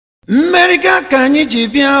Nmeriga ka anyị ji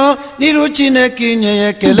bịa n'iru Chineke nye ya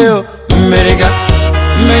ekele o. Nmeriga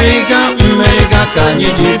ka anyị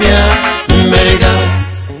ji bịa. Nmeriga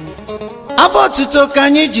abụ otuto ka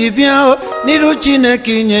anyị ji bịa n'iru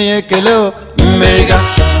Chineke nye ya ekele o. Nmeriga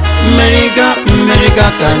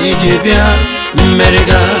ka anyị ji bịa.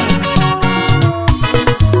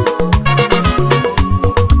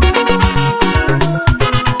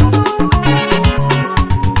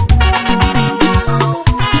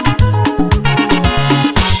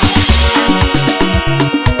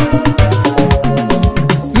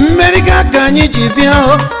 Nmeriga ka anyị ji bịa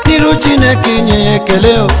n'iru Chineke nye ya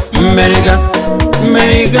ekele o. Nmeriga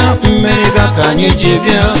ka anyị ji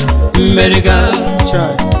bịa. Nmeriga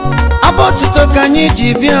abụ otuto ka anyị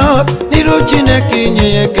ji bịa n'iru Chineke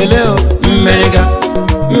nye ya ekele o. Nmeriga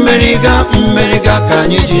ka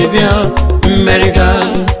anyị ji bịa. Nmeriga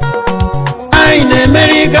anyị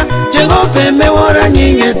na-emeriga, Jehova emewara anyị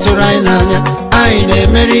ihe tụrụ anyị n'anya. Anyị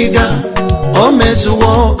na-emeriga, o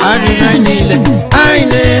mezuwo arịrịọ anyị niile. Anyị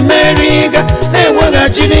na-emeriga,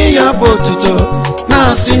 na-eweghachiri ya bụ otuto,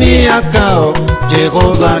 na-asị n'ihe aka o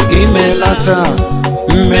Jehova imela taa.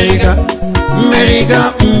 Nmeriga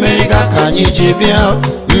ka anyị ji bịa.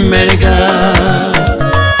 Nmeriga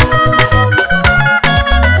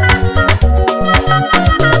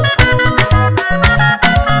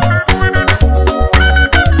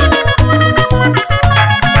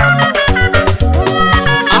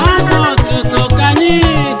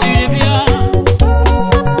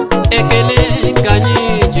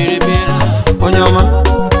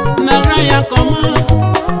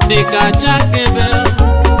Jakebe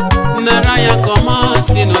nara ya koma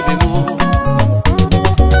si n'obi m.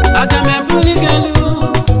 Aga m ebuli gị elu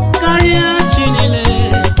karịa chi niile.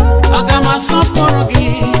 Aga m asọpụrụ gị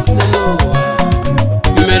n'ụwa.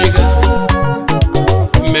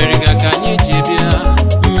 Nmeriga ka anyị ji bịa.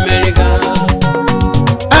 Nmeriga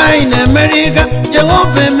anyị na-emeriga,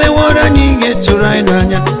 Jehova emewara anyị ihe tụrụ anyị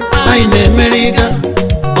n'anya. Anyị na-emeriga,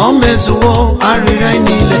 o mezuwo arịrịọ anyị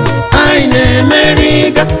niile. Anyị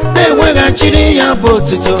na-emeriga, na-eweghachiri ya bụ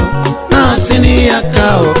otuto, na-asị n'ihe aka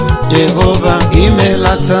o Jehova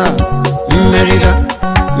imela taa. Nmeriga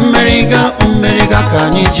ka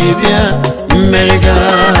anyị ji bịa.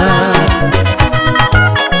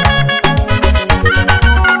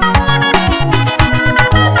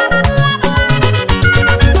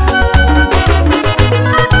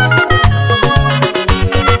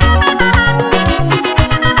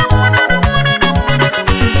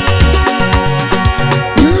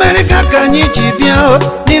 Nmeriga ka anyị ji bịa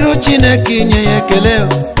n'iru Chineke nye ya ekele o.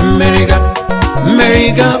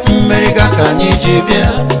 Nmeriga ka anyị ji bịa.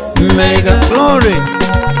 Nmeriga glory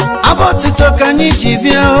abụ otuto ka anyị ji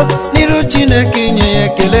bịa n'iru Chineke nye ya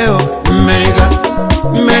ekele o. Nmeriga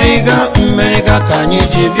ka anyị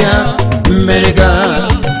ji bịa. Nmeriga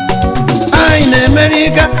anyị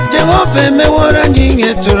na-emeriga, Jehova emewara anyị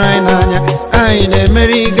ihe tụrụ anyị n'anya. Anyị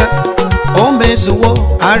na-emeriga, o mezuwo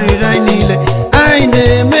arịrịọ anyị niile. Anyị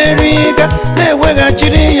na-emeriga,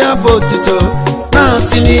 na-eweghachiri ya bụ otuto,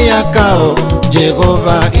 na-asị n'ihe aka o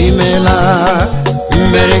Jehova imela.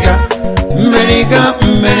 Nmeriga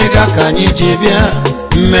ka anyị ji bịa.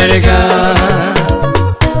 Nmeriga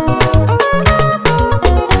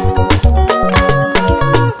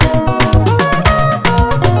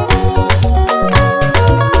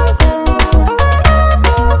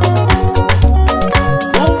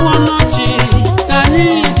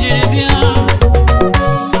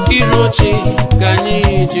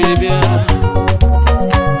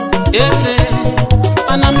eze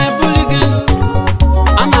ana m ebuli gị elu,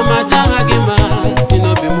 ana m aja aha gị ma si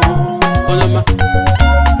n'obi m. Onyeọma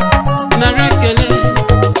nara ekele,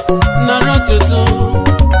 nara otuto,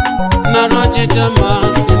 nara ọjịja ma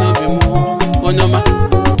si n'obi m. Onyeọma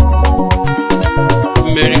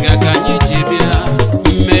Nmeriga ka anyị ji bịa.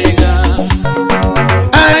 Nmeriga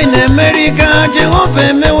anyị na-emeriga, Jehova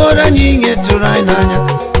emewara anyị ihe tụrụ anyị n'anya.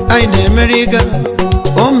 Anyị na-emeriga,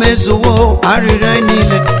 o mezuwo arịrịọ anyị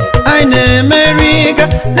niile. Anyị na-emeriga,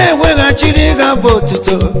 na-eweghachiri gị bụ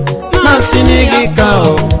otuto, na-asị n'ihe ka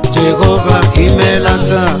o Jehova imela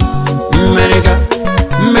taa. Nmeriga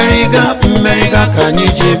ka anyị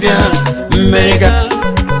ji bịa. Nmeriga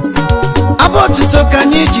abụ otuto ka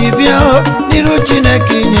anyị ji bịa n'iru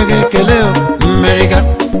Chineke nye gị ekele o. Nmeriga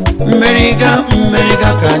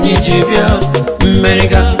ka anyị ji bịa.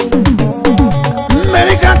 Nmeriga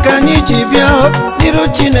ka anyị ji bịa n'iru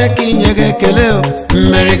Chineke nye gị ekele o.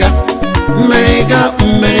 Nmeriga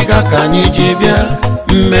ka anyị ji bịa.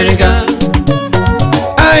 Nmeriga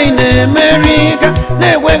anyị na-emeriga,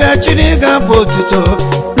 na-eweghachiri gị bụ otuto,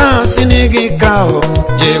 na-asị n'ihe ka o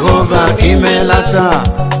Jehova imela taa.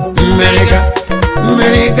 Nmeriga,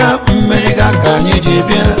 Nmeriga, Nmeriga ka anyị ji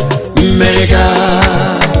bịa. Nmeriga.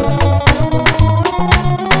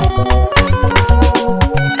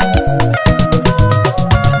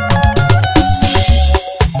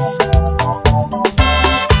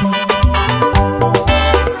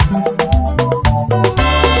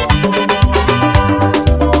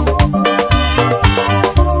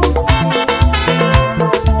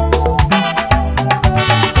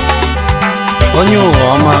 Onye ụwa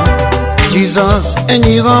ọma, Jizọs enyi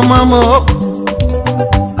ihe ọma m.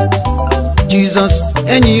 Jizọs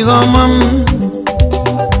enyi ihe ọma m.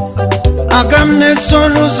 Aga m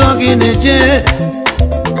na-esoro ụzọ gị na-eje,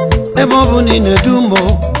 ebe ọ bụ na ị na-edu m,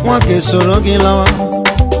 nwa ga-esoro gị lawa.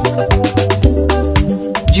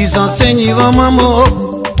 Jizọs enyi ihe ọma m.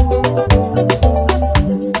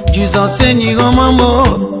 Jizọs enyi ihe ọma m.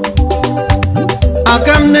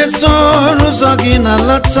 Aga m na-esoro ụzọ gị na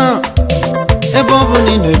lata, ebe ọ bụ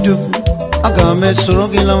na ị na-edu m, aga m esoro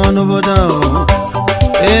gị lawa n'obodo ahụ.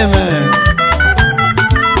 Amen.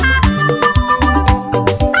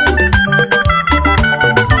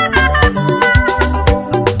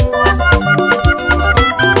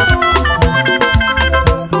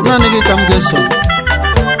 Naanị gị ka m ga-eso,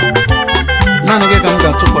 naanị gị ka m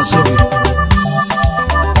ga-atụkwasị obi.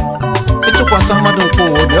 Ịtụkwasị mmadụ nke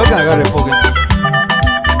ụwa obi, ọ ga-agharịpụ gị.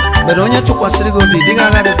 Mere onye tụkwasịrị gị obi, dị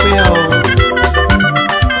ga-agharịpụ ya o.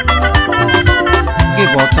 Gị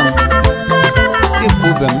bụ ọta m, gị bụ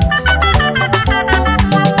ube m.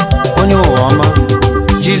 Onye ụwa ọma,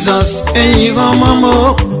 Jizọs enyi ihe ọma m.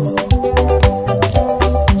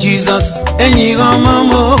 Jizọs enyi ihe ọma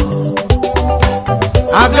m.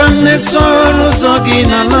 Aga m na-esoro ụzọ gị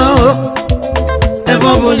n'ala, ebe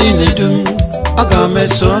ọ bụla ị na-edu m, aga m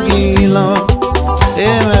esoro gị lawa.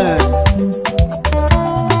 Amen.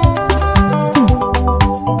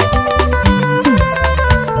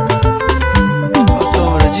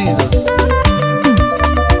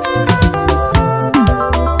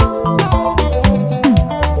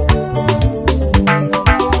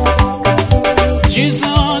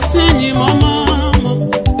 Jesus enyi mama mo,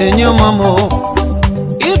 enyi ọma m.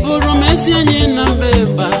 Iburu m ezi enyi na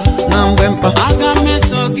mgbe mkpa. Aga m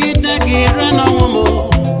esogide gị re n'ọnwụ m.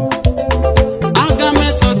 Aga m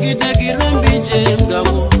esogide gị re mgbe ije m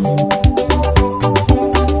gawo.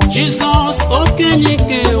 Jesus okenye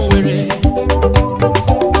ike nwere,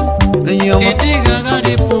 enyi ọma, ị dịghị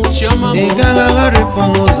agharịpụ m chiọma m. ị gaghị agharịpụ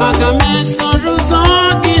m n'ụzọ. Aga m esoro ụzọ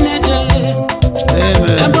gị na-eje,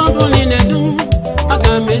 Amen. ebe ọ bụla ị na-edu,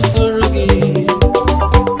 aga m esoro gị.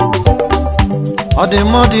 Ọ dị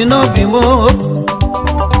m, ọ dị n'obi m,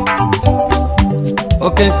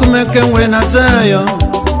 oke nkume nke nwere na Zayọn.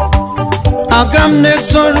 Aga m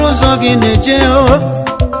na-esoro ụzọ gị na-eje,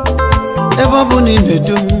 ebe ọ bụ na ị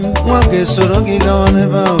na-edu m, nwa ga-esoro gị gawa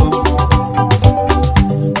n'ebe ahụ.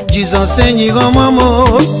 Jizọs enyi ihe ọma m.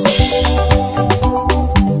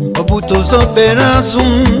 Ọ bute ụzọ kpere azụ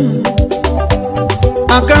m.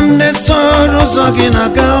 Aga m na-esoro ụzọ gị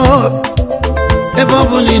na-aga, ebe ọ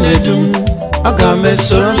bụ na ị na-edu m, aga m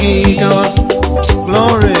esoro gị gawa.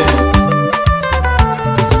 Glory.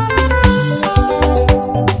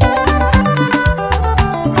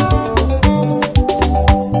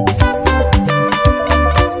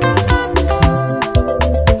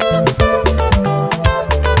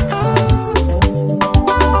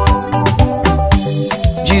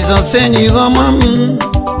 Jizọs enyi ihe ọma m.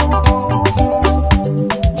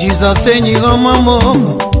 Jizọs enyi ihe ọma m.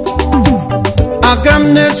 Aga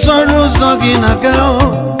m na-esoro ụzọ gị na-aga,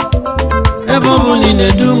 ebe ọ bụ na ị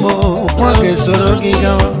na-edu m, nwa ga-esoro gị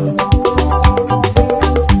gawa.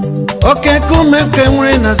 Oke nkume nke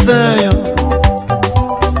nwere na Zayọn.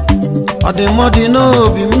 Ọ dị m, ọ dị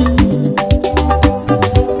n'obi m.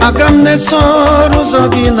 Aga m na-esoro ụzọ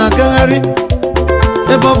gị na-agagharị,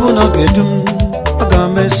 ebe ọ bụ na ọ ga-edu m, aga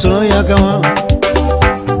m esoro ya gawa.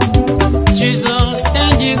 Jesus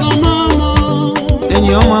enyi ọma m.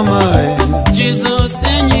 Enyi ọma m. Jesus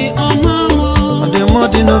enyi ọma m. Ọ dị m, ọ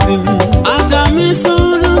dị n'obi m. Aga m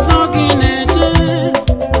esoro ụzọ gị na-eje,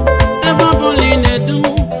 ebe ọ bụla ị na-edu,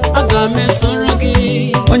 aga m esoro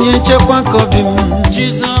gị. Onye nchekwa nke obi m.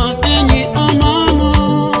 Jesus enyi ọma m.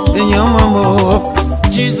 Enyi ọma m.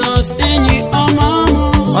 Jesus enyi ọma m.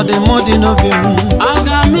 Ọ dị m, ọ dị n'obi m.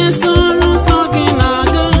 Aga m esoro ụzọ gị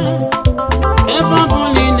na-aga, ebe ọ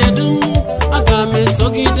bụla ị na-edu, aga m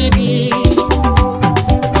esogide gị.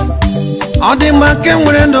 Ọ dị mma nke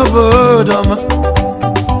nwere n'obodo ọma.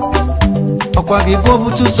 Ọkwa gị bụ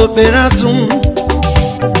obutu ụzọ kpere azụ m.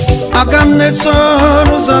 Aga m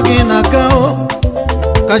na-esoro ụzọ gị na-aga,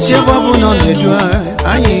 ka chi ebe ọ bụ na ọ na-edu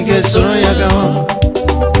anyị ga-esoro ya gawa.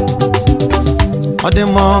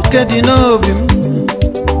 Odimo kedino bim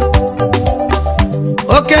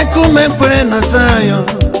Oke kume kwere na Zion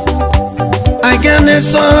Agane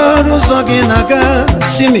soru zogi naga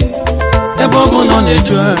simi Ebobu no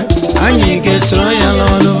nedwa Anyi gesro ya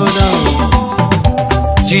lolo voda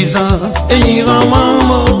Jesus eni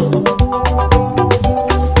mambo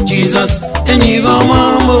Jesus eni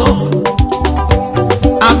mambo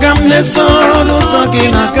Agam ne soru zogi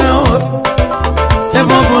naga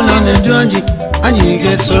Ebobu no nedwa Anyi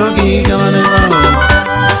gesro gi gamane ba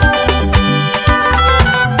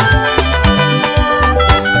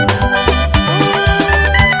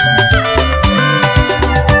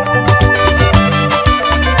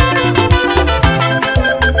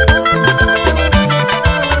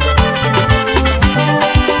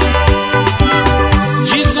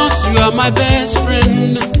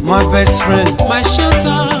My best friend, my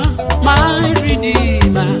shelter, my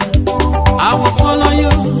redeemer. I will follow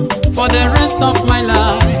you for the rest of my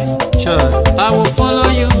life. Sure. I will follow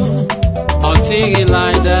you until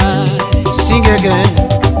I die. Sing again.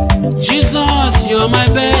 Jesus, you're my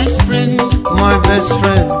best friend,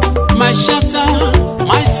 my shelter,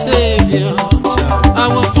 my savior. Sure. I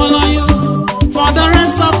will follow you for the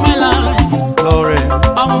rest of my life. Glory.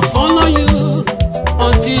 I will follow you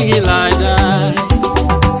until I die.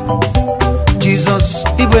 Jesus,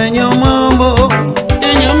 Iben your mambo.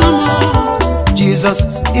 In your mambo. Jesus,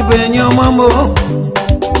 Iben your mambo.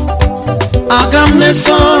 Agam ne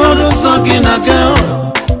soro zogi na gao.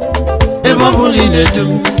 Eba buli ne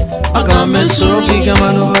dum. Agam ne soro giga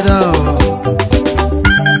manu badao.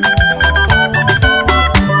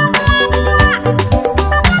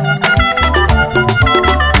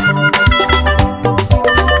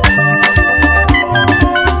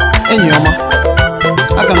 Enyoma,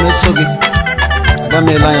 agame sogi,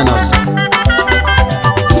 agame lioness.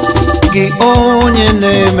 Gi onye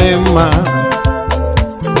neme ma,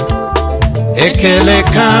 ekele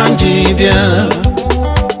kanji bia.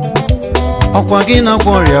 Okwa gi na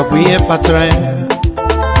warrior kuye patre.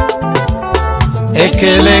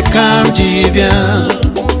 Ekele kanji bia.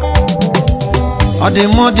 Odi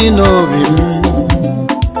modi no bim.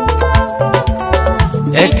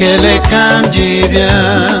 Ekele kanji bia.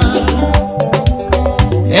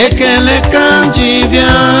 Ekele kanji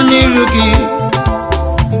bia nirugi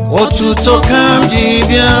Otuto kanji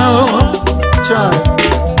bia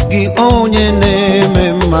Gi onye neme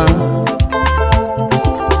ma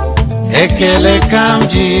Ekele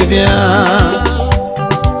kanji bia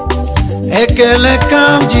Ekele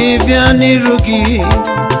kanji bia nirugi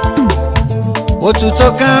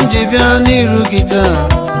Otuto kanji bia nirugi ta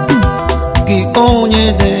Gi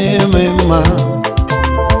onye neme ma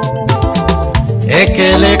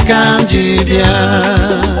Ekele kanji bia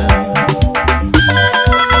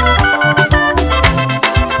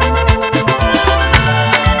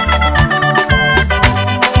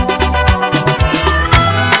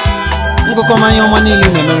Ngo koma yo manili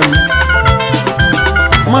ne merem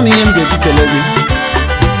Mami yembe jikele bi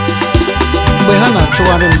Mgbe ha na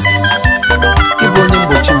chuwarim Ibu onye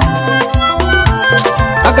mbochi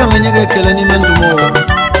Aga m enye gị ekele n'ime ndụ m ụwa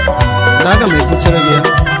Na aga m ebutere gị ya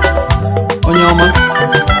Onye ọma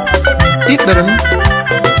ikpere m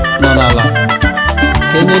nọ n'ala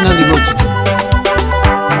ka enye na ndị otuto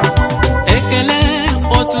ekele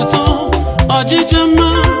otuto ọjịja mma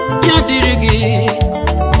ya dịrị gị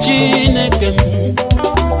Chineke m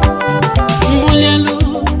mbuli elu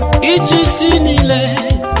ichisi niile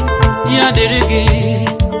ya dịrị gị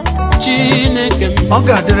Chineke m ọ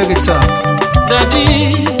ga-adịrị gị taa Daddy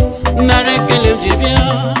nara ekele m ji bịa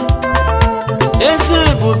Eze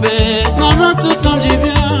ebube nọrọ ọtụtụ m ji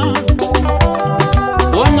bịa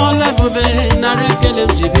Onye ọla ebube nara ekele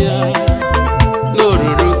m ji bịa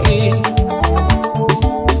n'oruru gị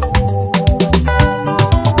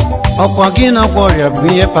ọkwa gị na ọrịa bụ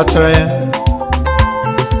ihe kpatara ya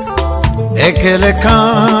ekele ka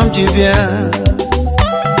m ji bịa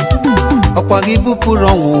ọkwa gị bupụrụ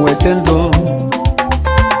ọnwụ weta ndụ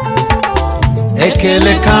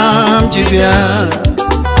ekele ka m ji bịa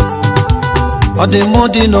ọ dị mụ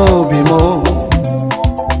dị n'obi m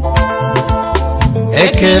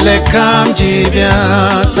ekele ka m ji bịa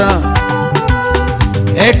taa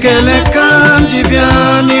ekele ka m ji bịa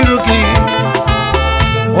n'iru gị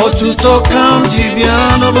otuto ka m ji bịa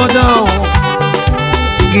n'obodo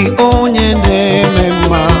gị onye na-eme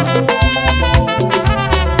mma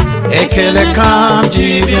ekele ka m ji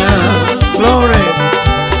bịa glory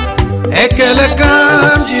ekele ka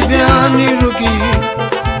m ji bịa n'iru gị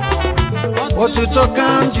otuto ka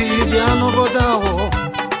m ji bịa n'obodo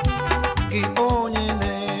gị onye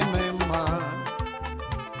na-eme mma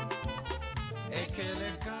ekele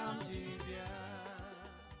ka m ji bịa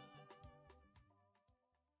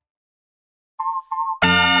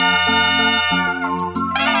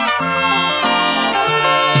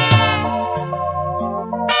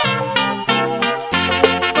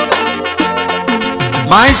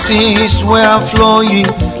My sins were flowing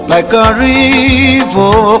like a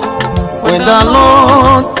river when the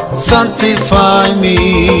Lord sanctified me.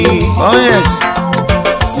 Oh yes.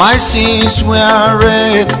 My sins were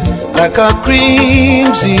red like a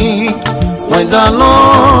crimson when the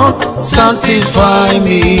Lord sanctified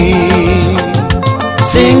me.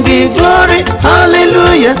 Singing glory,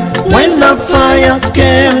 hallelujah, when the fire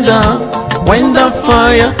came down, when the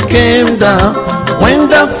fire came down, when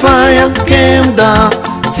the fire came down.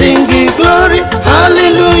 Singing glory,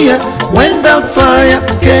 hallelujah, when the fire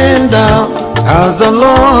came down, as the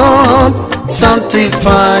Lord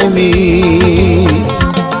sanctified me.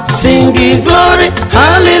 Singing glory,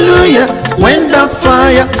 hallelujah, when the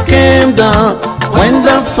fire came down, when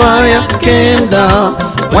the fire came down,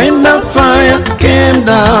 when the fire came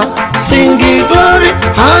down. Singing glory,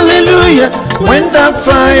 hallelujah, when the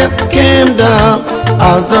fire came down,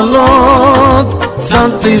 as the Lord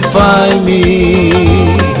sanctified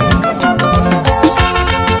me.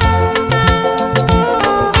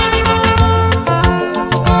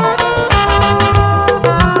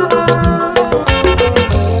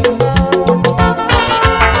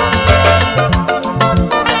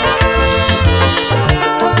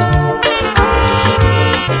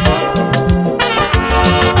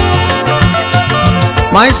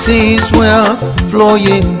 My sins were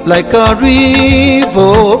flowing like a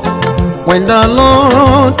river when the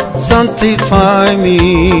Lord sanctified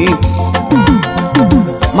me.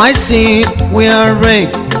 My sins were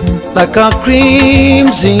red like a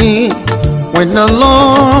crimson when the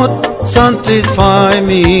Lord sanctified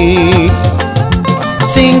me.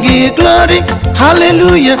 Singing glory,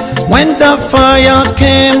 hallelujah, when the fire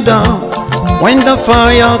came down, when the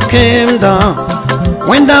fire came down,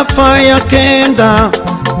 when the fire came down.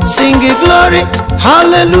 Singing glory,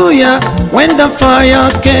 hallelujah, when the fire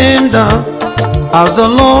came down, as the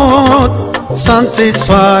Lord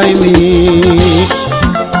sanctified me.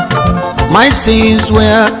 My sins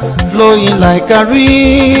were flowing like a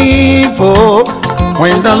river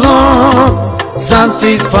when the Lord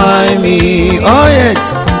sanctified me. Oh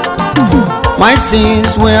yes. My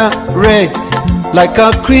sins were red like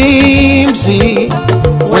a crimson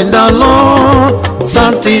when the Lord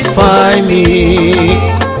sanctified me.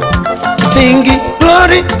 Singing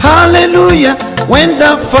glory, hallelujah, when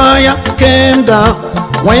the fire came down,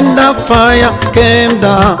 when the fire came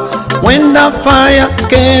down, when the fire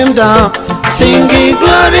came down. Singing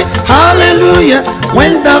glory, hallelujah,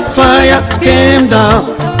 when the fire came down,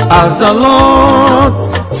 as the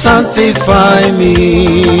Lord sanctified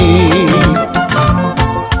me.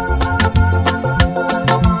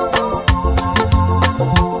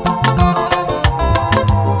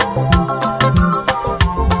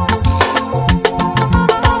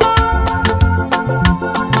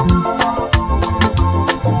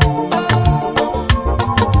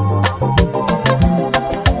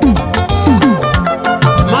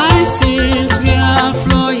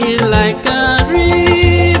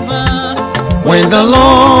 When the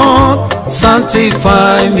Lord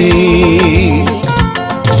sanctified me,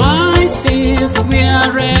 my sins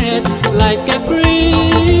were red like a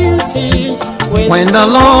crimson. When the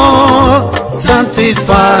Lord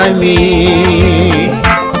sanctified me,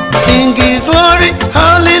 singing glory,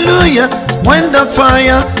 hallelujah, when the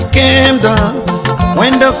fire came down,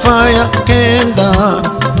 when the fire came down,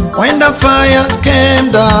 when the fire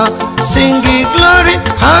came down. Singing glory,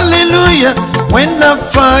 hallelujah, when the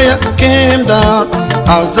fire came down,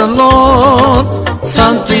 as the Lord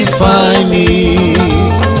sanctified me.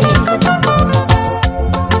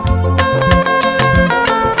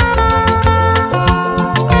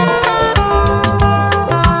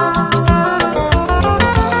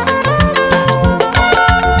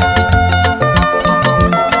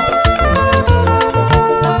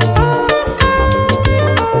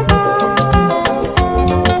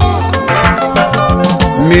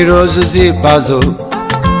 Mmiri ozuzo ikpeazụ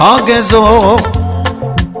ọ ga-ezo,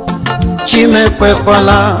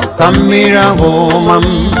 Chimekwekwala ka mmiri ahụ ma m.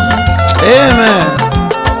 Amen.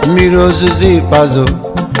 Mmiri ozuzo ikpeazụ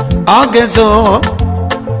ọ ga-ezo,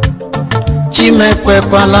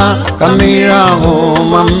 Chimekwekwala ka mmiri ahụ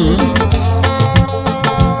ma m.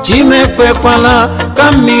 Chimekwekwala ka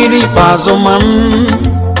mmiri ikpeazụ ma m.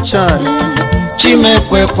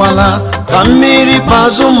 Chimekwekwala ka mmiri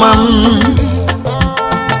ikpeazụ ma m.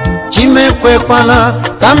 Chimekwekwala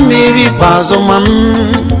ka mmiri ikpeazụ ma m.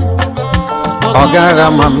 Ọ gaghị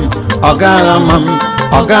ama m, ọ gaghị ama m,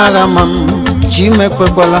 ọ gaghị ama m.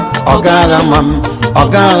 Chimekwekwala, ọ gaghị ama m, ọ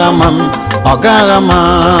gaghị ama m, ọ gaghị ama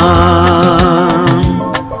m.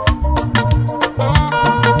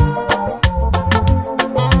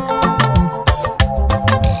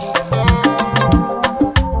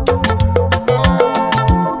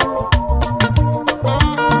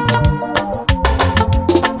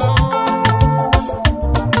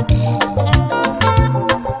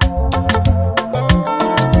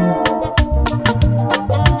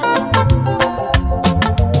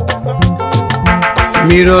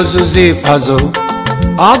 mmiri ozuzo ikpeazụ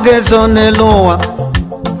ọ ga-ezo n'elu ụwa.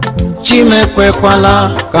 Chimekwekwala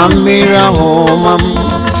ka mmiri ahụ ma m,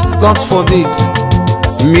 God forbid.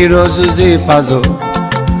 Mmiri ozuzo ikpeazụ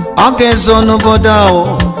ọ ga-ezo n'obodo ahụ.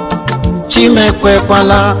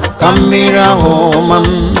 Chimekwekwala ka mmiri ahụ ma m.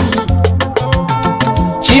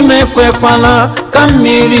 Chimekwekwala ka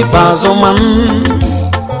mmiri ikpeazụ ma m.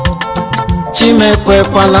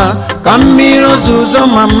 Chimekwekwala ka mmiri ozuzo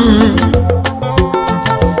ma m.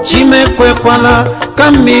 Chimekwekwala ka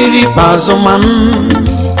mmiri ikpeazụ ma m.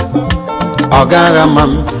 Ọ gaghị ama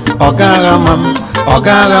m, ọ gaghị ama m, ọ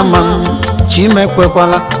gaghị ama m.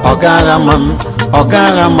 Chimekwekwala, ọ gaghị ama m, ọ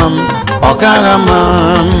gaghị ama m, ọ gaghị ama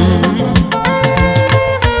m.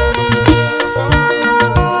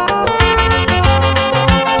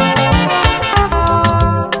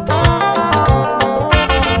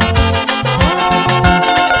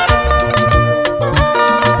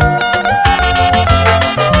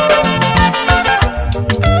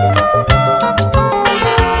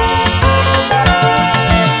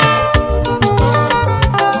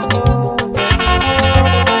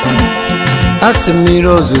 Asị mmiri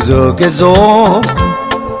ozuzo gezoo.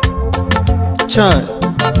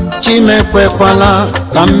 Chimekwekwala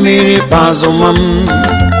ka mmiri ikpeazụ ma m.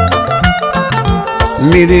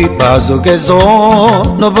 Mmiri ikpeazụ gezoo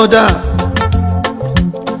n'obodo a.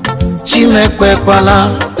 Chimekwekwala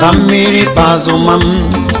ka mmiri ikpeazụ ma m.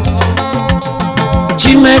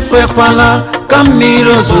 Chimekwekwala ka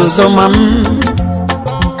mmiri ozuzo ma m.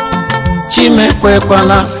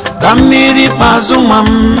 Chimekwekwala ka mmiri ikpeazụ ma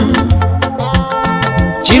m.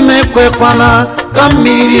 Chimekwekwala ka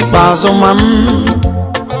mmiri ikpeazụ ma m.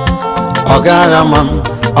 Ọ gaghị ama m,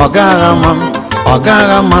 ọ gaghị ama m, ọ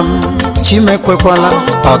gaghị ama m. Chimekwekwala,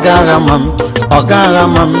 ọ gaghị ama m, ọ gaghị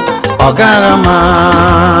ama m, ọ gaghị ama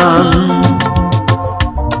m.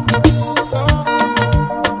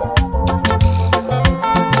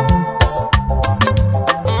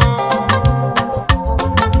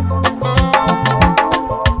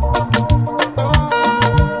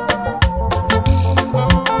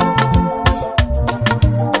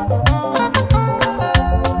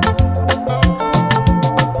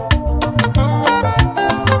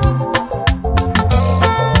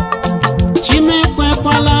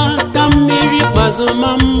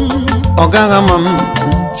 Ọ gaghị ama m.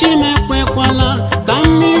 Chimekwekwala ka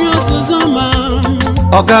mmiri ozuzo ma m.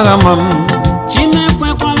 Ọ gaghị ama m.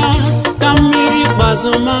 Chimekwekwala ka mmiri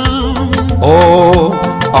ikpeazụ ma m. Oh,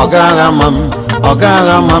 ọ gaghị ama m, ọ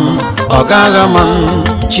gaghị ama m, ọ gaghị ama m.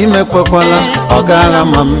 Chimekwekwala, ọ gaghị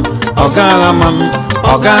ama m, ọ gaghị ama m,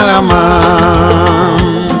 ọ gaghị ama m.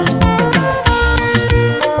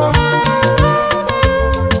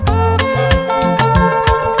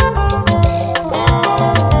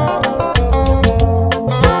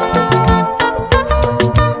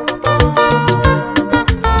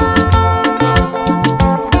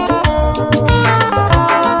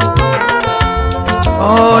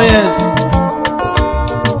 Oh yes.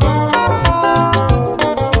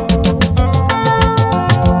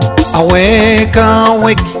 Awake,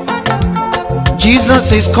 awake,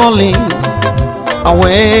 Jesus is calling.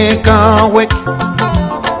 Awake, awake,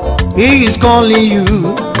 He is calling you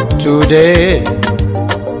today.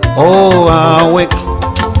 Oh, awake,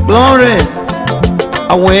 glory.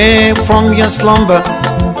 Awake from your slumber,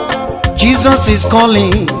 Jesus is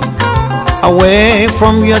calling. Awake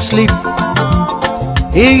from your sleep,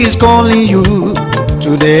 He is calling you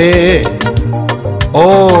today.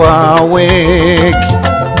 Oh, awake.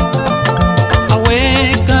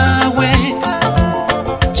 Awake, awake,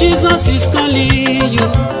 Jesus is calling you.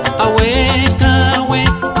 Awake,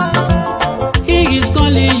 awake, He is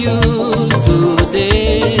calling you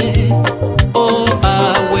today. Oh,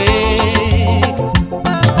 awake,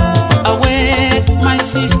 awake, my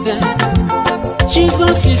sister,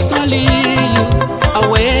 Jesus is calling you.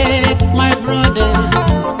 Awake, my brother,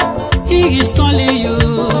 He is calling you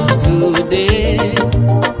today.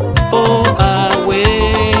 Oh, awake.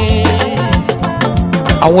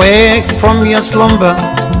 Awake from your slumber,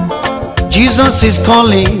 Jesus is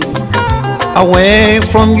calling. Awake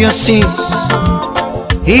from your sins,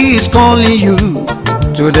 He is calling you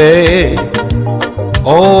today.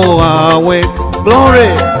 Oh, awake,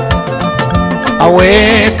 glory.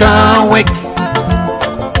 Awake, awake,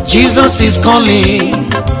 Jesus is calling.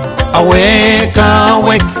 Awake,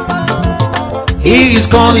 awake, He is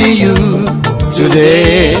calling you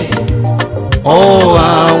today. Oh,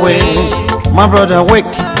 awake, my brother, awake.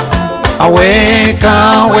 Awake,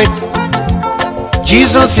 awake,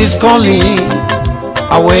 Jesus is calling.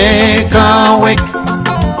 Awake, awake,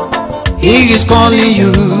 He is calling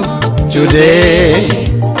you today.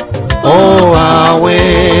 oh,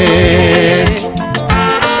 awake.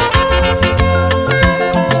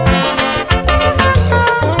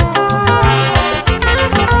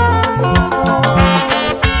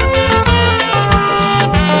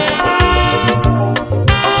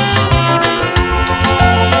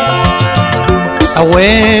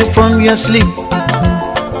 Awake from your sleep,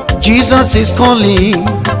 Jesus is calling.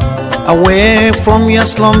 Awake from your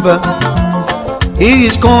slumber, He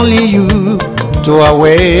is calling you to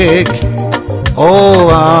awake,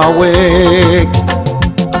 oh, awake.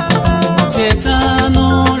 Teta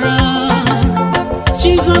n'ụra,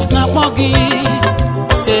 Jesus na-akpọ gị.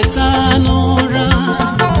 Teta n'ụra,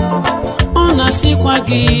 ọ na-asịkwa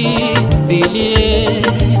gị bilie,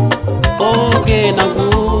 oge na-agwụ.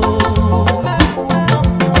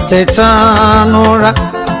 Teta n'ụra,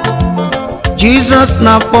 Jesus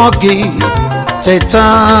na-akpọ gị. Teta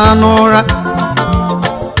n'ụra,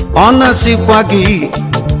 ọ na-asịkwa gị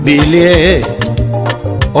bilie,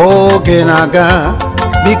 oge na-aga.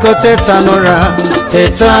 Biko teta n'ụra,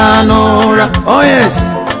 teta n'ụra, oh yes,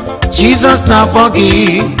 Jesus na-akpọ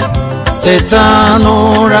gị. Teta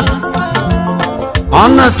n'ụra, ọ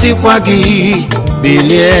na-asịkwa gị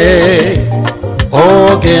bilie,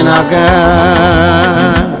 oge na-aga.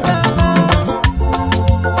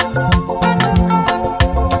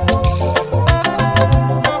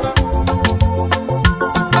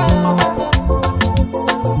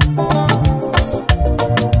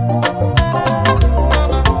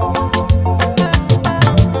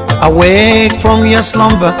 Awake from your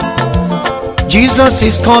slumber, Jesus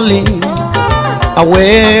is calling.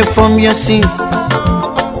 Awake from your sins,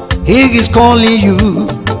 He is calling you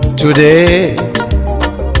today,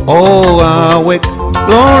 oh, awake.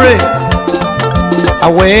 Glory.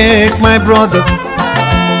 Awake my brother,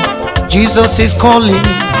 Jesus is calling.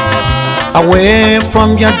 Awake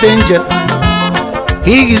from your danger,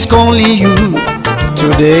 He is calling you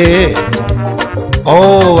today,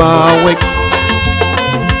 oh, awake.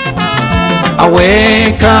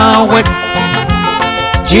 Awake, awake,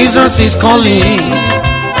 Jesus is calling.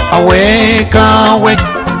 Awake, awake,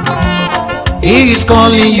 He is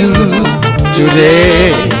calling you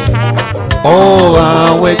today, oh,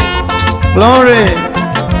 awake. Glory.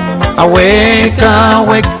 Awake,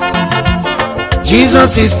 awake,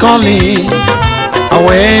 Jesus is calling.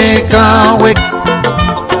 Awake, awake,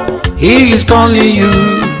 He is calling you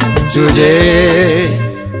today,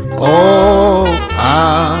 oh,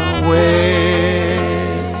 awake.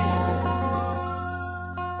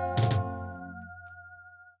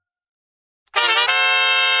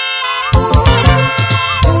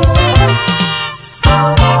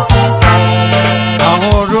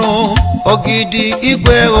 Ogidi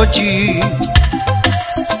igwe ojii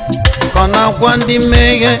ka na-agwa ndị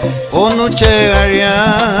mmehie unu chegharịa.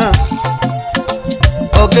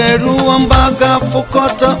 Oge ruo mgbe a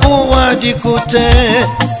ga-afụkọta ụwa dịkute,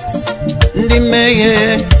 ndị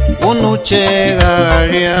mmehie unu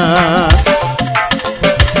chegharịa.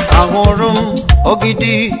 Ahụrụ m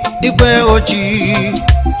ogidi igwe ojii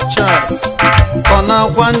ka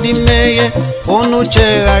na-agwa ndị mmehie unu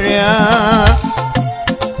chegharịa.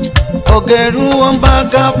 Oge ruo mgbe a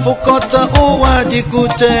ga-afụkọta ụwa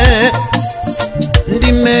dịkute,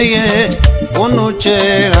 ndị mmehie unu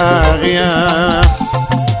chegharịa.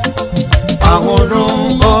 Ahụrụ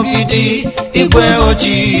m ogidi igwe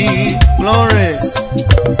ojii, glory,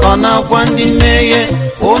 ọ na-agwa ndị mmehie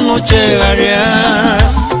unu chegharịa.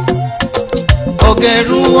 Oge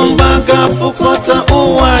ruo mgbe a ga-afụkọta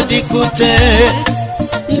ụwa dịkute,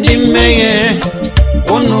 ndị mmehie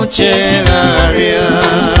unu chegharịa.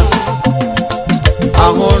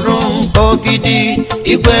 Ahụrụ m ogidi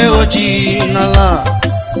igwe ojii n'ala,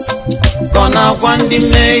 ọ na-agwa ndị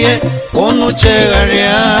mmehie unu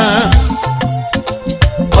chegharịa.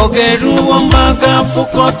 Oge ruo mgbe a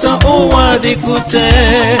ga-afụkọta ụwa dịkute,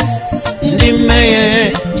 ndị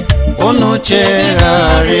mmehie unu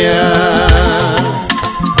chegharịa.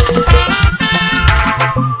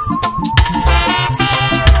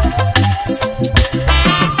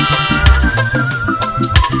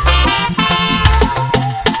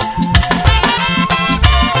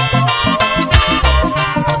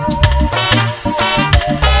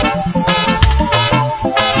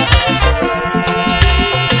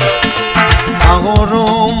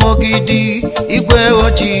 Ogidi igwe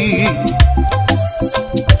ojii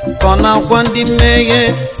ka na-agwa ndị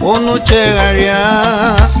mmehie unu chegharịa.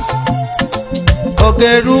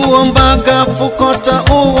 Oge ruo mgbe a ga-afụkọta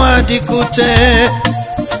ụwa dịkute,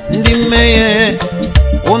 ndị mmehie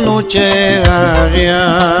unu chegharịa.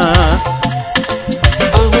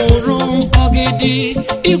 Ahụrụ m ogidi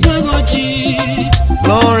igwe ojii,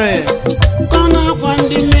 glory, ka na-agwa na-agwa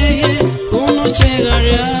ndị mmehie unu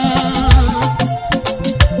chegharịa.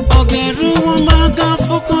 Oge eruwo mgbe a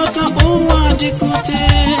ga-afụkọta ụwa dịkute.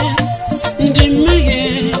 Ndị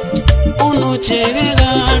mmehie unu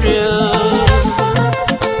chegharịa.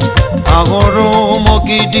 Ahụrụ m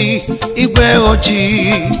ogidi igwe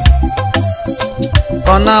ojii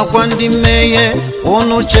ọ na-agwa ndị mmehie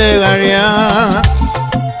unu chegharịa.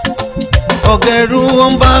 Oge eruwo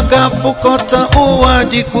mgbe a ga-afụkọta ụwa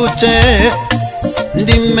dịkute.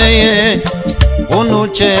 Ndị mmehie unu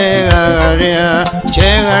chegharịa,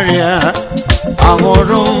 chegharịa.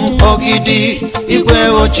 Ahụrụ m ogidi igwe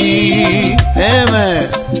ojii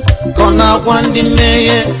ka ọ na-agwa ndị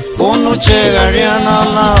mmehie unu chegharịa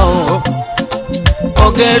n'ala o.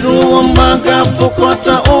 Oge eruwo mgbe a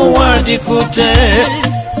ga-afụkọta ụwa dịkute.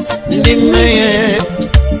 Ndị mmehie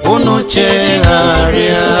unu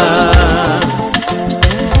chegharịa.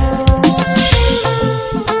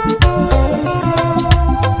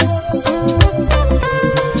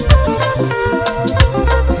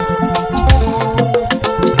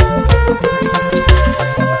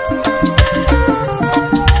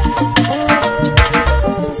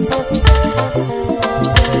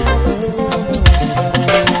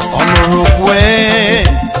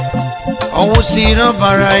 Siri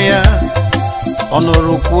ọbara ya ọ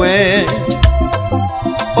nụrụ kwe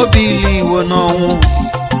o biliwo n'ọnwụ.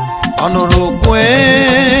 Ọ nụrụ kwe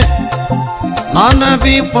na ọ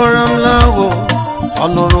na-abịa ịkpọrọ m lawo. Ọ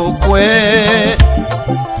nụrụ kwe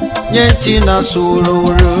nye ntị na soro.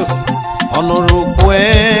 Ọ nụrụ kwe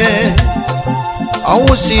ọ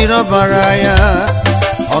siri ọbara ya.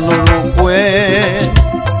 Ọ nụrụ kwe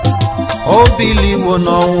o biliwo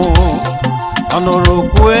n'ọnwụ. Ọ nụrụ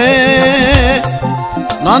kwe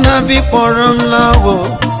na ọ na-abịa ịkpọrọ m lawo.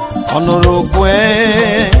 Ọ nụrụ kwe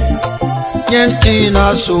nye ntị na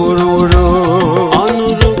soro. Ọ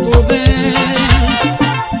nụrụ kwube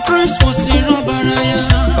Kraịst kwụsịrị ọbara ya.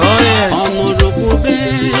 Ọ nụrụ kwube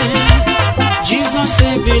Jizọs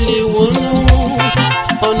ebiliwo n'ọnwụ.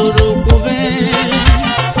 Ọ nụrụ kwube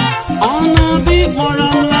ọ na-abịa ịkpọrọ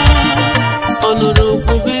m lawo. Ọ nụrụ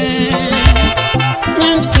kwube nye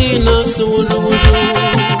ntị na soro.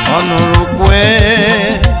 Ọ nụrụ kwe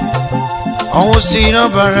ọ siri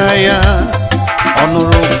ọbara ya. Ọ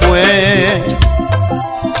nụrụ kwe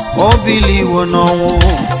o biliwo n'ọnwụ.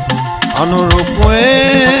 Ọ nụrụ kwe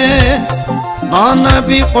na ọ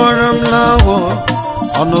na-abịa ịkpọrọ m lawo.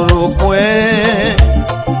 Ọ nụrụ kwe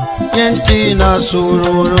nye ntị na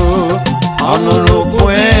soro. Ọ nụrụ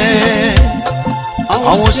kwe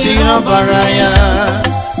ọ siri ọbara ya.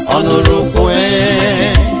 Ọ nụrụ kwe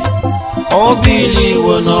o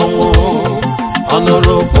biliwo n'ọnwụ. Ọ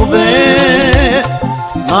nụrụ kwube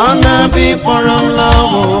na ọ na-abịa ịkpọrọ m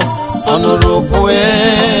lawo. Ọ nụrụ kwe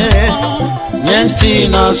nye ntị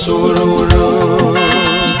na soro.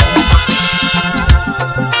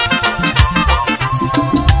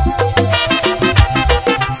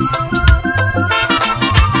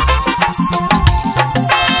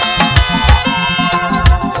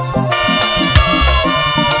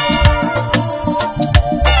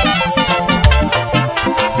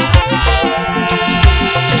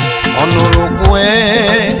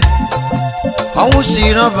 Ọ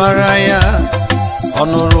siri ọbara ya. Ọ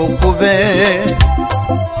nụrụ kwube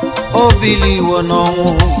o biliwo n'ọnwụ.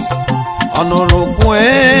 Ọ nụrụ kwe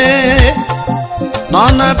na ọ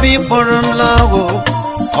na-abịa ịkpọrọ m lawo.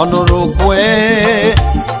 Ọ nụrụ kwe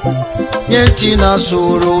nye ntị na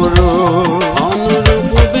soro. Ọ nụrụ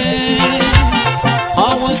kwube ọ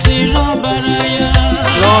siri ọbara ya.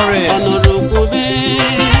 Ọ nụrụ kwube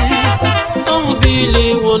o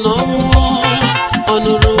biliwo n'ọnwụ. Ọ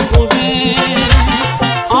nụrụ kwube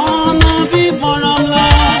ọ na-abịa ịkpọrọ m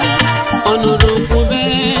lawo. Ọ nụrụ kwube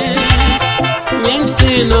nye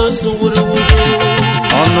ntị na soro.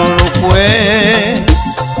 Ọ nụrụ kwe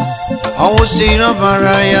ọ siri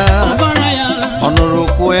ọbara ya. Ọ nụrụ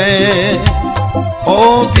kwe o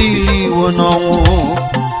biliwo n'ọnwụ.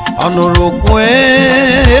 Ọ nụrụ kwe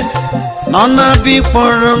na ọ na-abịa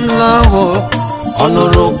ịkpọrọ m lawo. Ọ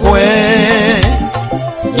nụrụ kwe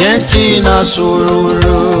nye ntị na soro.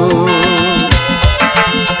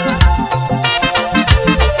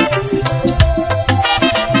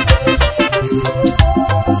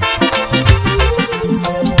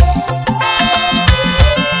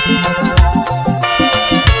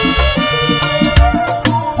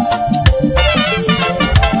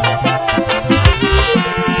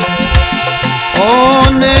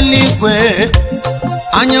 N'eluigwe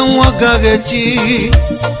anyanwụ agaghị eti.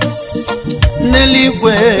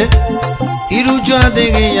 N'eluigwe iruju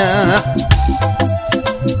adịghị ya.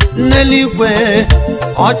 N'eluigwe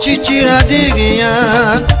ọchịchịrị adịghị ya.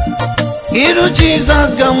 iru Jizọs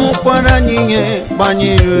ga-amụkwara anyị ihe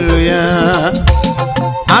gbanyeruru ya.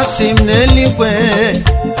 Asị m n'eluigwe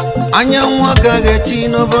anyanwụ agaghị eti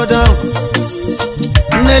n'obodo ahụ,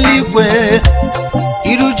 n'eluigwe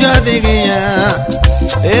iruju adịghị ya.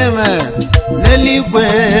 Amen. N'eluigwe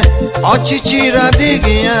ọchịchịrị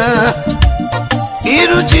adịghị ya.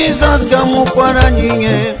 Iru Jizọs ga-amụkwara anyị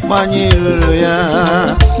ihe gbanyeruru ya.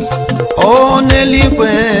 O n'eluigwe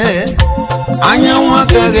anyanwụ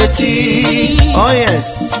agaghị eti. Oh yes.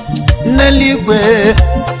 N'eluigwe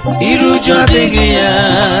iruju adịghị ya.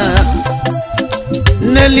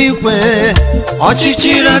 N'eluigwe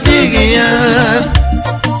ọchịchịrị adịghị ya.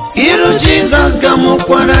 Iru Jizọs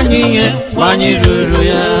ga-amụkwara anyị ihe gbanyeruru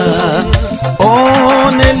ya. O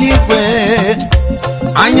n'eluigwe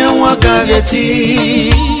anyanwụ agaghị eti.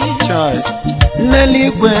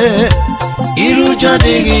 N'eluigwe iruju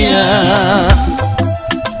adịghị ya.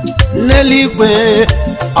 N'eluigwe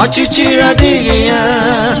ọchịchịrị adịghị ya.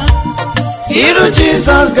 Iru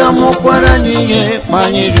Jizọs ga-amụkwara anyị ihe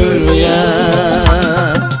gbanyeruru ya.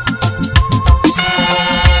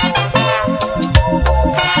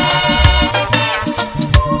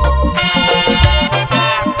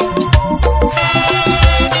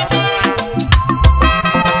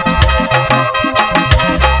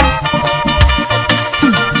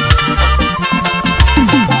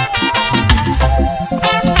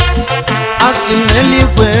 Asị m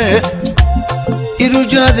n'eluigwe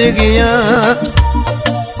iruju adịghị ya.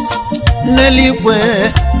 N'eluigwe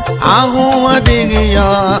ahụhụ adịghị ya.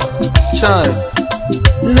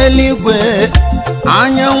 N'eluigwe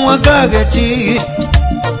anyanwụ agaghị eti.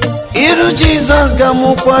 Iru Jizọs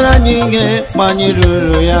ga-amụkwara anyị ihe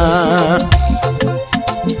gbanyeruru ya.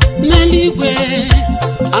 N'eluigwe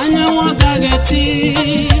anyanwụ agaghị eti.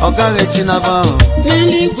 Ọ gaghị eti n'aba ahụ.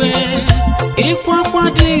 N'eluigwe ịkwa akwa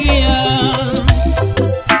adịghị ya.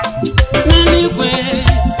 N'eluigwe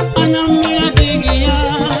anya mmiri adịghị ya.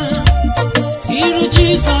 Iru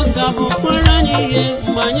Jizọs ga-abụkwara anyị ihe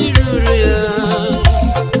mgbe anyị ruru ya.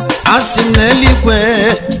 Asị m n'eluigwe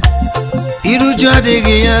iruju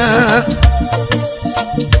adịghị ya.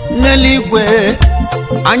 N'eluigwe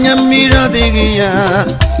anya mmiri adịghị ya.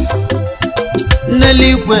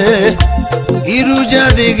 N'eluigwe iruju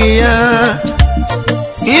adịghị ya.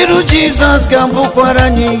 Iru Jizọs ga-abụkwara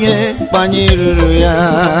anyị ihe gbanyeruru ya.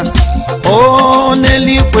 O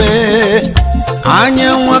n'eluigwe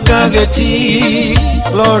anyanwụ agaghị eti.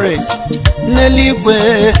 Glory. N'eluigwe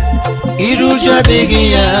iruju adịghị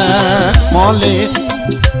ya ma ọlị.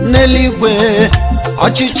 N'eluigwe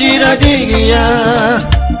ọchịchịrị adịghị ya.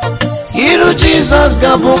 Iru Jizọs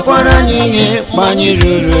ga-abụkwara anyị ihe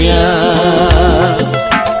gbanyeruru ya.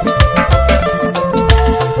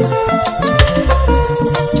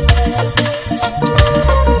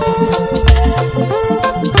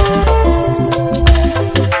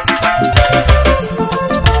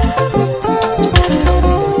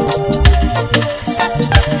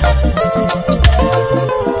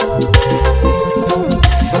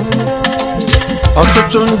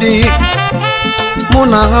 Ọtụtụ ndị mụ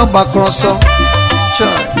na ha gbakọrọ ọsọ.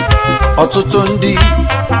 Ọtụtụ ndị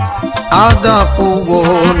adapụwo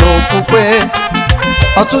n'okwukwe.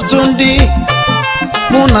 Ọtụtụ ndị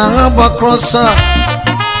mụ na ha gbakọrọ ọsọ.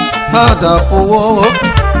 Ha adapụwo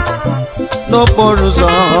n'okporo ụzọ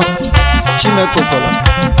Chineke kwara.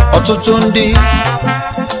 Ọtụtụ ndị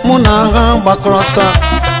mụ na ha gbakọrọ ọsọ.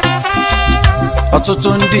 Ọtụtụ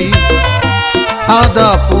ndị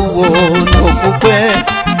adapụwo n'okwukwe.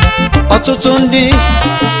 Ọtụtụ ndị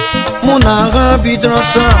mụ na ha bidoro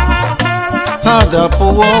ọsọ. Ha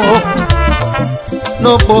adapụwo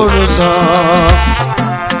n'okporo ụzọ.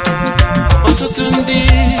 Ọtụtụ ndị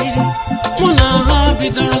mụ na ha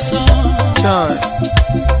bidoro ọsọ.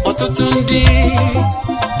 Ọtụtụ ndị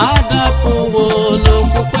adapụwo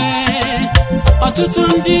n'okwukwe. Ọtụtụ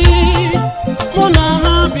ndị mụ na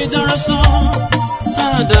ha bidoro ọsọ. Ha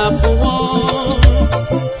adapụwo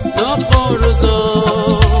n'okporo ụzọ.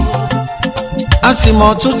 Asị m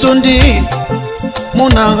ọtụtụ ndị mụ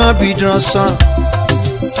na ha bidoro ọsọ.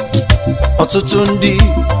 Ọtụtụ ndị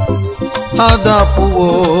adapụwo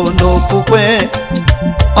n'okwukwe.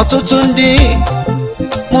 Ọtụtụ ndị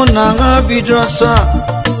mụ na ha bidoro ọsọ.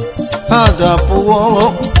 Ha adapụwo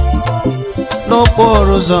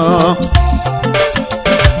n'okporo ụzọ.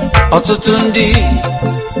 Ọtụtụ ndị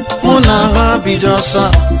mụ na ha bidoro ọsọ.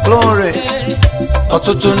 Glory.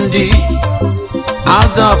 Ọtụtụ ndị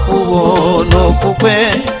adapụwo n'okwukwe.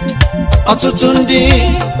 Ọtụtụ ndị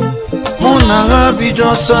mụ na ha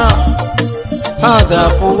bidoro ọsọ. Ha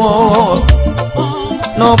adapụwo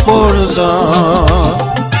n'okporo ụzọ.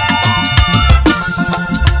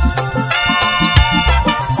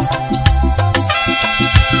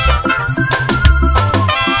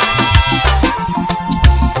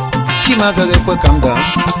 m agaghị ekwe ka m daa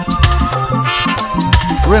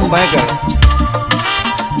ruo mgbe anyị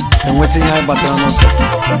ga-enweta ihe anyị gbatara n'ọsọ.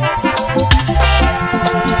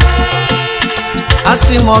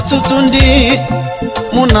 Asị m ọtụtụ ndị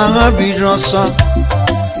mụ na ha biri ọsọ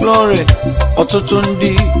glory, ọtụtụ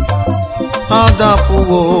ndị ha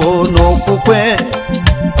dapụwo n'okwukwe,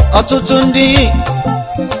 ọtụtụ ndị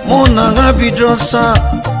mụ na ha biri ọsọ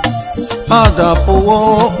ha dapụwo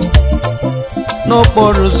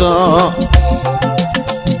n'okporo ụzọ.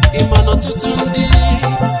 Ịma na ọtụtụ ndị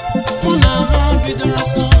mụ na ha bidoro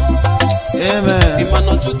ọsọ. Amen. Ịma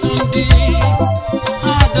na ọtụtụ ndị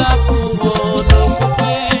ha dapụwo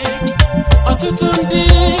n'okwukwe, ọtụtụ ndị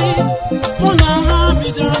mụ na ha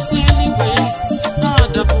bidoro ọsọ eluigwe ha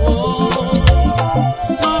dapụwo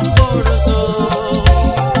n'okporo ụzọ.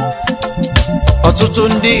 Ọtụtụ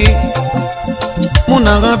ndị mụ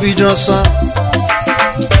na ha bidoro ọsọ,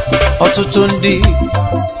 ọtụtụ ndị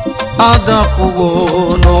adapụwo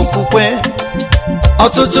n'okwukwe,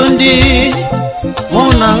 ọtụtụ ndị mụ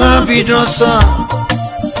na ha bidoro ọsọ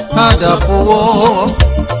adapụwo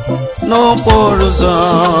n'okporo ụzọ.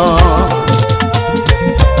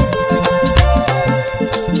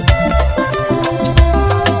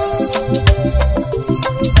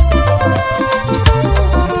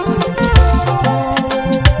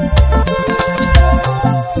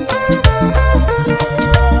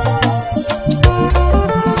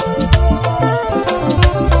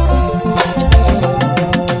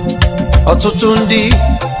 Ọtụtụ ndị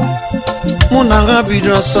mụ na ha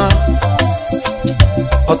bidoro ọsọ,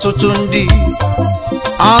 ọtụtụ ndị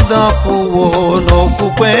adapụwo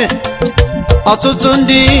n'okwukwe, ọtụtụ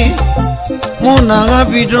ndị mụ na ha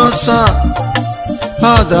bidoro ọsọ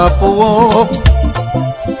adapụwo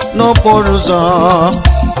n'okporo ụzọ.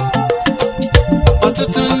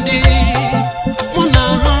 Ọtụtụ ndị mụ na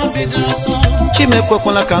ha bidoro ọsọ,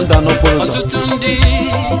 Chimekwekwala ka m daa n'okporo ụzọ. ọtụtụ ndị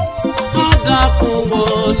ha dapụwo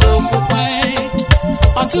n'okwukwe,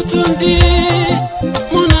 ọtụtụ ndị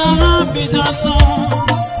mụ na ha bidoro ọsọ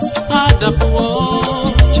ha dapụwo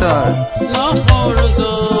n'okporo ụzọ.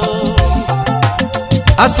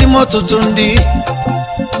 Asị m ọtụtụ ndị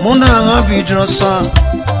mụ na ha bidoro ọsọ,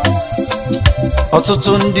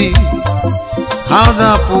 ọtụtụ ndị ha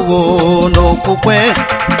dapụwo n'okwukwe,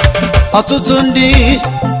 ọtụtụ ndị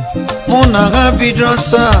mụ na ha bidoro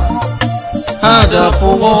ọsọ ha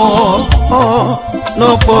dapụwo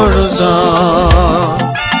n'okporo ụzọ.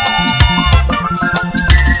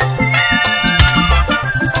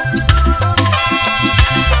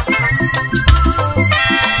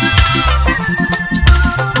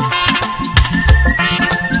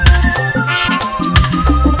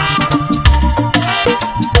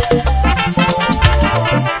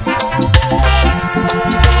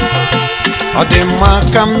 Ọ dị mma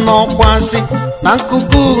ka m nọkwasị na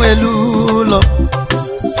nkuku elu ụlọ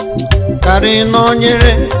karị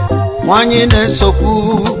nọnyere nwanyị na-esokwu,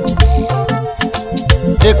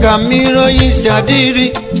 dịka mmiri oyi si adịrị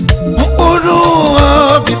mkpụrụ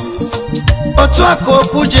obi, otu aka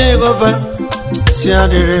okwu Jehova si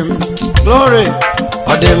adịrị m. Glory.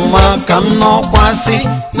 Ọ dị mma ka m nọkwasị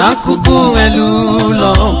na nkuku elu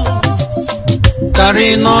ụlọ karị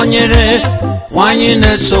nọnyere nwanyị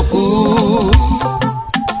na-esokwu,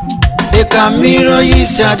 dịka mmiri oyi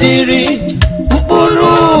si adịrị mkpụrụ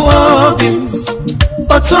obi m,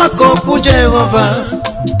 otu aka okwu Jehova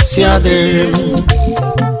si adịrị m.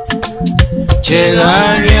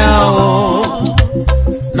 Chegharịa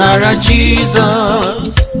nara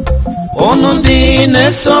Jizọs, ọnụ ndị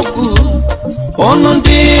na-esokwu, ọnụ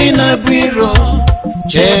ndị na-ebu iro,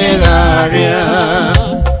 chegharịa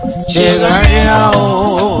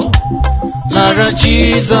nara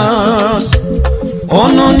Jizọs,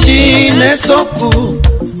 ọnụ ndị na-esokwu,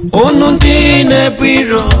 ọnụ ndị na-ebu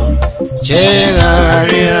iro,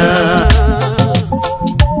 chegharịa.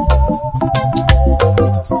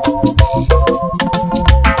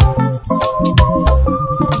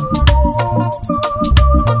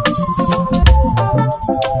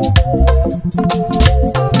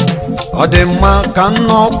 Ọ dị mma ka m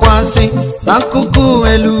nọkwasị n'akụkụ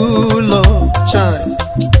elu ụlọ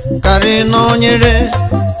karị nọnyere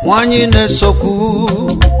nwanyị na-esokwu,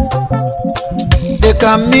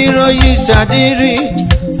 dịka mmiri oyi si adịrị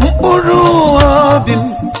mkpụrụ obi m,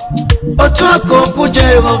 otu aka okwu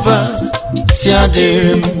Jehova si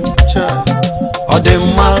adịrị m. Ọ dị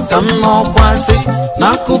mma ka m nọkwasị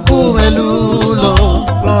n'akụkụ elu ụlọ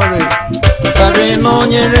karị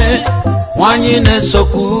nọnyere nwanyị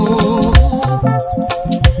na-esokwu,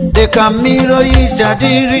 dịka mmiri oyi si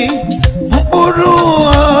adịrị mkpụrụ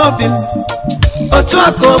obi m, otu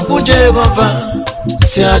aka okwu Jehova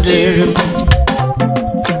si adịrị m.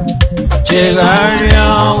 chegharịa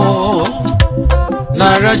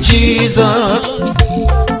nara Jizọs.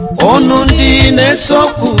 Unu ndị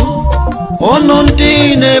na-esokwu, unu ndị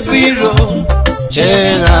na-ebu iro,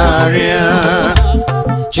 chegharịa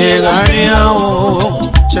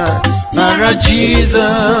nara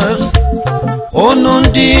Jizọs. Unu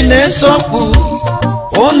ndị na-esokwu,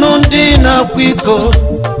 unu ndị na-akwa iko,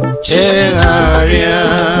 chegharịa.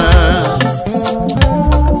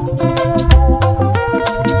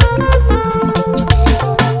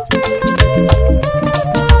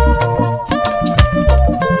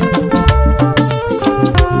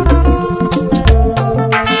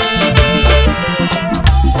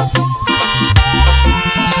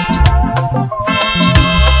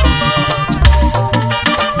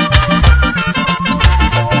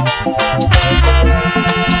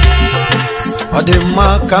 Ọ dị mma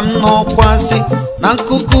ka m nọkwasị na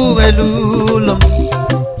nkuku elu ụlọ m,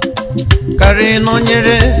 karịa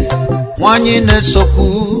nọnyere nwanyị na-esokwu.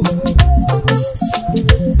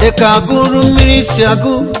 Dịka agụrụ mmiri si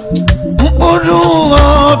agụ mkpụrụ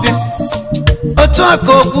obi, otu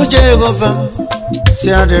aka okwu Jehova si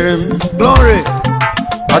adịrị m. Glory.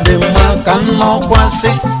 Ọ dị mma ka m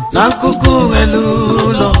nọkwasị na nkuku elu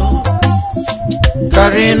ụlọ,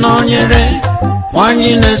 karịa nọnyere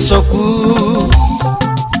nwanyị na-esokwu.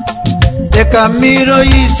 Dịka mmiri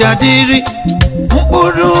oyi si adịrị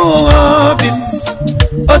mkpụrụ obi m,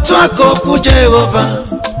 otu aka okwu Jehova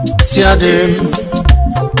si adịrị m.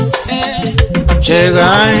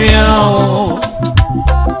 Chegharịa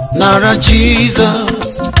nara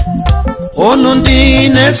Jizọs. Unu ndị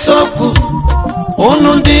na-esokwu,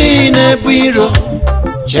 unu ndị na-ebu iro,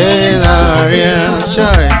 chegharịa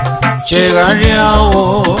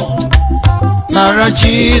nara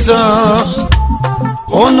Jizọs.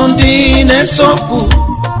 Unu ndị na-esokwu,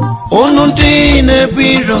 unu ndị na-ebu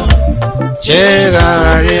iro,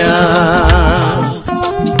 chegharịa.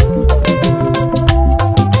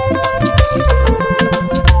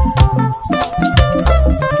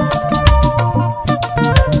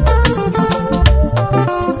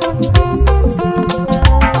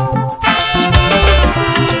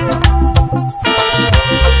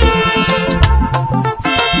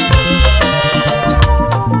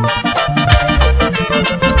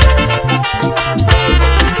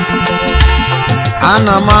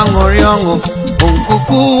 Ana m aṅụrị ọṅụ bụ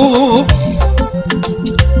nkuku,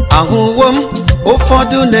 ahụwo m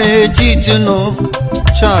ụfọdụ na-etiti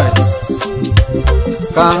chai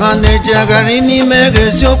ka ha na-ejegharị n'ime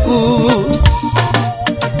eziokwu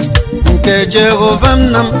nke Jehova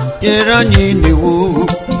nna m nyere anyị n'iwu.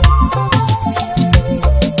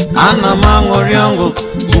 Ana m aṅụrị ọṅụ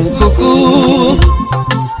bụ nkuku,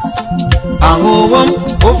 ahụwo m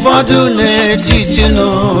ụfọdụ na-etiti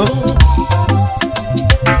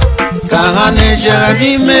ka ha na-ejegharị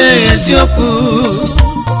ime eziokwu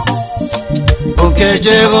nke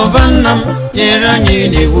Jehova nna m nyere anyị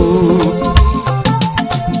n'iwu.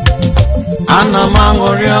 Ana m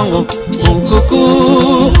aṅụrị ọṅụ nkuku,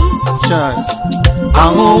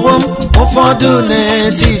 ahụwo m ụfọdụ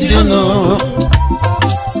na-etiti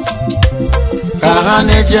ka ha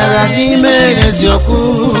na-ejegharị ime eziokwu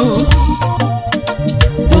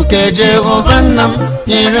nke Jehova nna m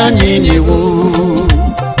nyere anyị n'iwu.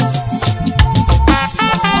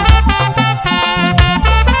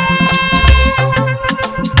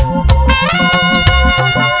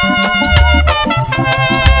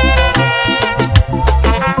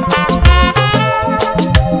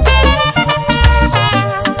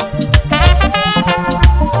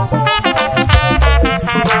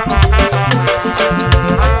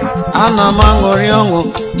 Ana m aṅụrị ọṅụ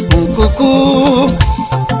nkuku,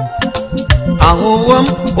 ahụwo m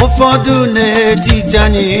ụfọdụ na-etiti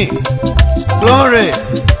anyị. Glory.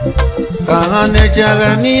 Ka ha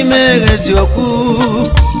na-ejegharị n'ime eziokwu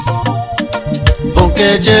nke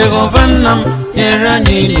Jehova nna m nyere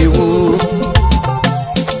anyị n'iwu.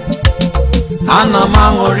 Ana m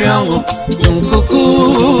aṅụrị ọṅụ nkuku,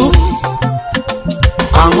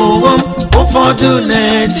 ahụwo m ụfọdụ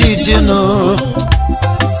na-etiti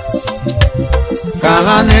ka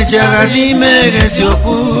ha na-ejegharị ime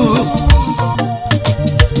eziokwu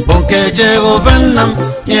nke Jehova nna m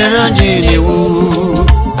nyere anyị n'iwu.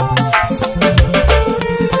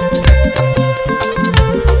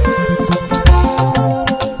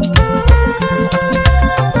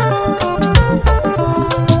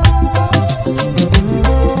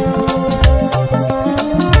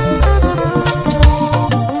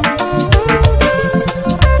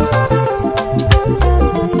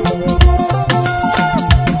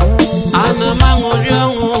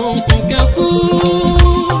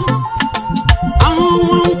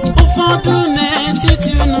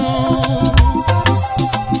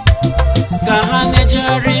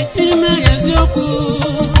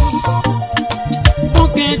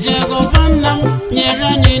 nyere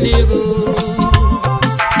anyị n'ihu.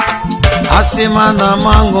 Asị m ana m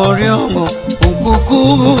aṅụrị ọṅụ nkuku,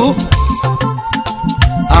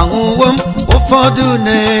 ahụwo m ụfọdụ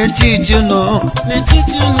n'etiti unu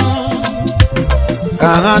ka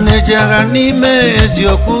ha na-ejegha n'ime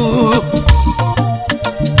eziokwu,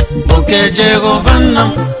 nke Jehova nna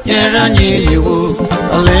m nyere anyị n'iwu.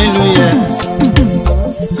 Haleluya.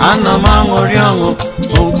 Ana m aṅụrị ọṅụ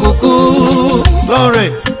nkuku, glory,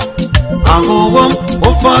 ahụwo m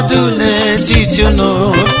ụfọdụ n'etiti unu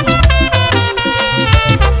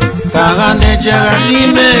ka ha na-ejegha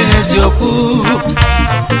n'ime eziokwu,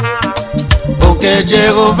 nke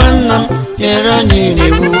Jehova nna m nyere anyị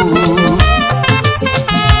n'iwu.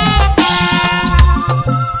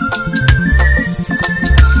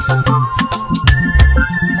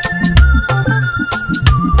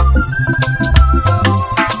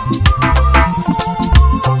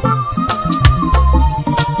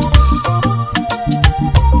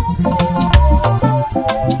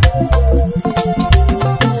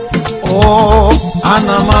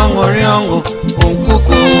 Ana m aṅụrị ọṅụ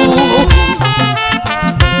nkuku,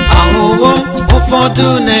 ahụwo m ụfọdụ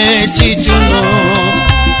n'etiti unu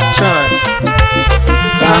ka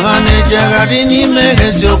ha na-ejegharị n'ime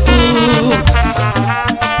eziokwu,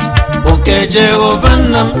 nke Jehova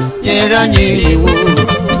nna m nyere anyị n'iwu.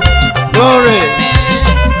 Glory.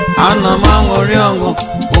 Ana m aṅụrị ọṅụ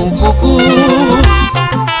nkuku,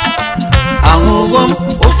 ahụwo m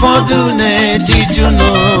ụfọdụ n'etiti unu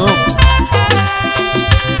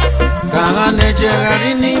ka ha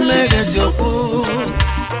na-ejegharị n'ime eziokwu,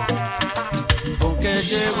 nke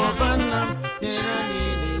Jehova